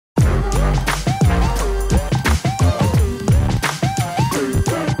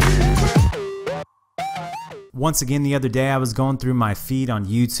once again, the other day I was going through my feed on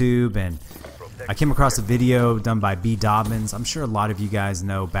YouTube and I came across a video done by BDobbins. I'm sure a lot of you guys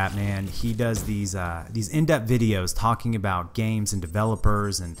know Batman. He does these in-depth videos talking about games and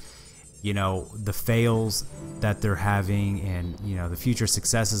developers and, you know, the fails that they're having and, you know, the future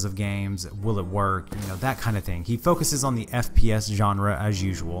successes of games. Will it work? You know, that kind of thing. He focuses on the FPS genre as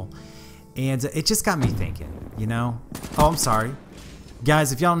usual. And it just got me thinking, you know. Oh, I'm sorry.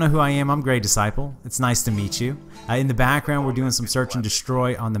 Guys, if y'all don't know who I am, I'm Grey Disciple. It's nice to meet you. In the background, we're doing some search and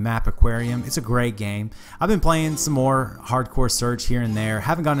destroy on the map Aquarium. It's a great game. I've been playing some more hardcore search here and there.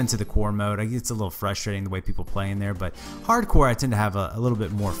 Haven't gone into the core mode. It's a little frustrating the way people play in there, but hardcore I tend to have a little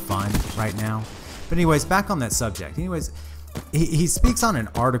bit more fun right now. But anyways, back on that subject. Anyways, he speaks on an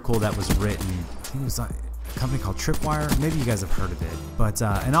article that was written, I think it was on a company called Tripwire. Maybe you guys have heard of it. But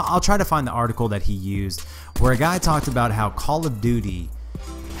and I'll try to find the article that he used where a guy talked about how Call of Duty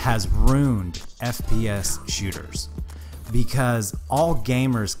has ruined FPS shooters because all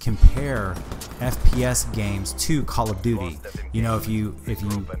gamers compare FPS games to Call of Duty. You know, if you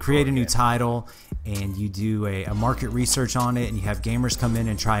create a new title and you do a market research on it and you have gamers come in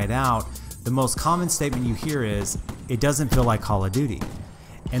and try it out, the most common statement you hear is, it doesn't feel like Call of Duty.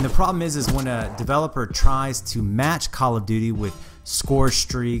 And the problem is when a developer tries to match Call of Duty with score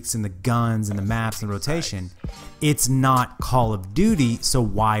streaks and the guns and the maps and rotation, it's not Call of Duty, so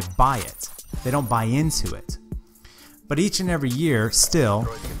why buy it? They don't buy into it. But each and every year, still,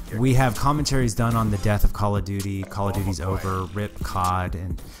 we have commentaries done on the death of Call of Duty. Call of Duty's over, RIPCOD,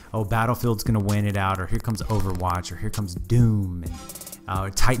 and oh, Battlefield's gonna win it out, or here comes Overwatch, or here comes Doom, and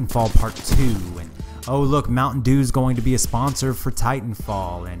Titanfall Part 2, and oh look, Mountain Dew's going to be a sponsor for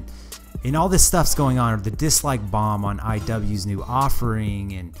Titanfall, and all this stuff's going on, or the dislike bomb on IW's new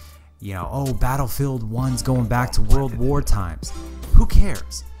offering, and you know, oh, Battlefield 1's going back to World War times. Who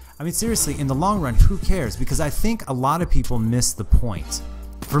cares? I mean, seriously, in the long run, who cares? Because I think a lot of people miss the point.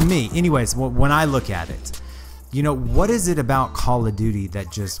 For me, anyways, when I look at it, you know, what is it about Call of Duty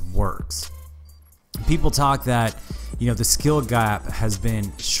that just works? People talk that, you know, the skill gap has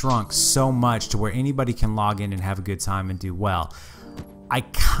been shrunk so much to where anybody can log in and have a good time and do well. I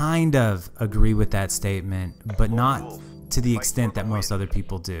kind of agree with that statement, but not to the extent that most other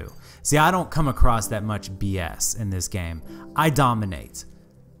people do. See, I don't come across that much BS in this game. I dominate.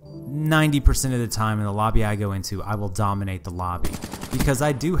 90% of the time in the lobby I go into, I will dominate the lobby because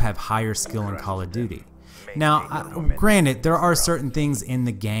I do have higher skill in Call of Duty. Now, granted, there are certain things in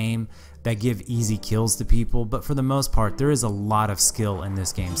the game that give easy kills to people, but for the most part, there is a lot of skill in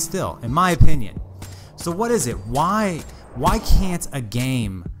this game still, in my opinion. So what is it? Why can't a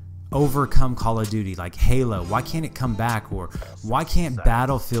game overcome Call of Duty like Halo? Why can't it come back? Or why can't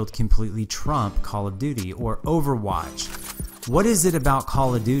Battlefield completely trump Call of Duty or Overwatch? What is it about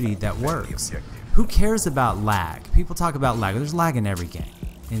Call of Duty that works? Who cares about lag? People talk about lag. There's lag in every game.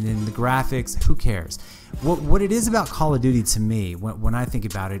 And then the graphics, who cares? What it is about Call of Duty to me, when I think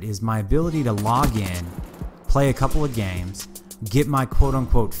about it, is my ability to log in, play a couple of games, get my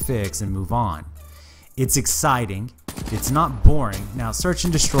quote-unquote fix, and move on. It's exciting. It's not boring. Now, search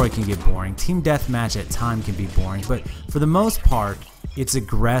and destroy can get boring. Team deathmatch at time can be boring. But for the most part, it's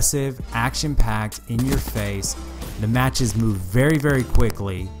aggressive, action-packed, in your face. The matches move very, very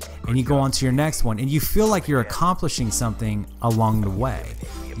quickly, and you go on to your next one, and you feel like you're accomplishing something along the way.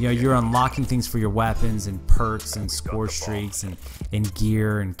 You know, you're unlocking things for your weapons and perks and score streaks and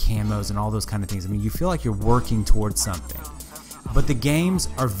gear and camos and all those kind of things. I mean, you feel like you're working towards something. But the games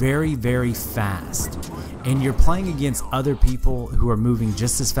are very, very fast, and you're playing against other people who are moving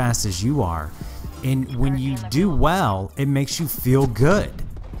just as fast as you are. And when you do well, it makes you feel good.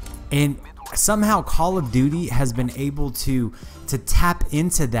 And somehow Call of Duty has been able to tap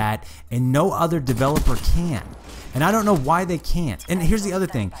into that, and no other developer can. And I don't know why they can't. And here's the other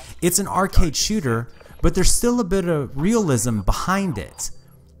thing. It's an arcade shooter, but there's still a bit of realism behind it.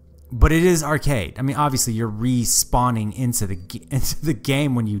 But it is arcade. I mean, obviously you're respawning into the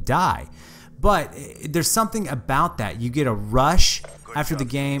game when you die. But there's something about that. You get a rush after the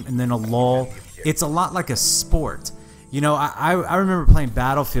game and then a lull. It's a lot like a sport. You know, I remember playing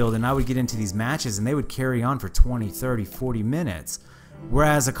Battlefield, and I would get into these matches and they would carry on for 20, 30, 40 minutes.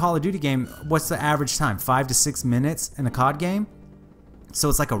 Whereas a Call of Duty game, what's the average time? 5 to 6 minutes in a COD game? So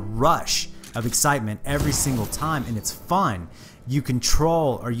it's like a rush of excitement every single time, and it's fun. You can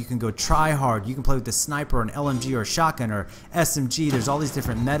troll, or you can go try hard. You can play with the sniper or an LMG or a shotgun or SMG. There's all these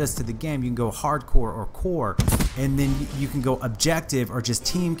different metas to the game. You can go hardcore or core, and then you can go objective or just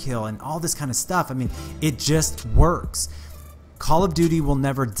team kill and all this kind of stuff. I mean, it just works. Call of Duty will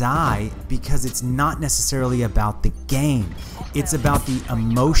never die because it's not necessarily about the game. It's about the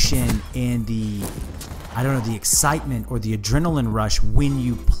emotion and the I don't know, the excitement or the adrenaline rush when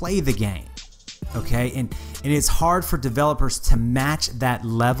you play the game. Okay, and it's hard for developers to match that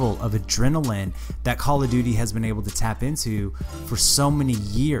level of adrenaline that Call of Duty has been able to tap into for so many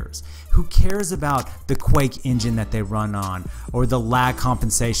years. Who cares about the Quake engine that they run on or the lag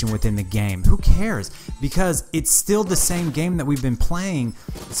compensation within the game? Who cares? Because it's still the same game that we've been playing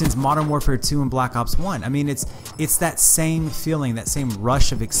since Modern Warfare 2 and Black Ops 1. I mean, it's that same feeling, that same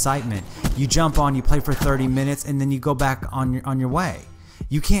rush of excitement. You jump on, you play for 30 minutes, and then you go back on your way.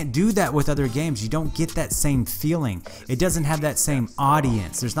 You can't do that with other games. You don't get that same feeling. It doesn't have that same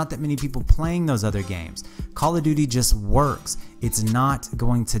audience. There's not that many people playing those other games. Call of Duty just works. It's not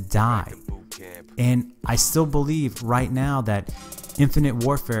going to die. And I still believe right now that Infinite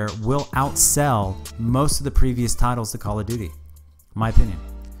Warfare will outsell most of the previous titles to Call of Duty. My opinion.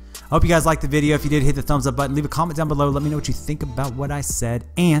 I hope you guys liked the video. If you did, hit the thumbs up button. Leave a comment down below. Let me know what you think about what I said.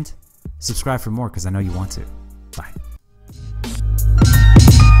 And subscribe for more because I know you want to.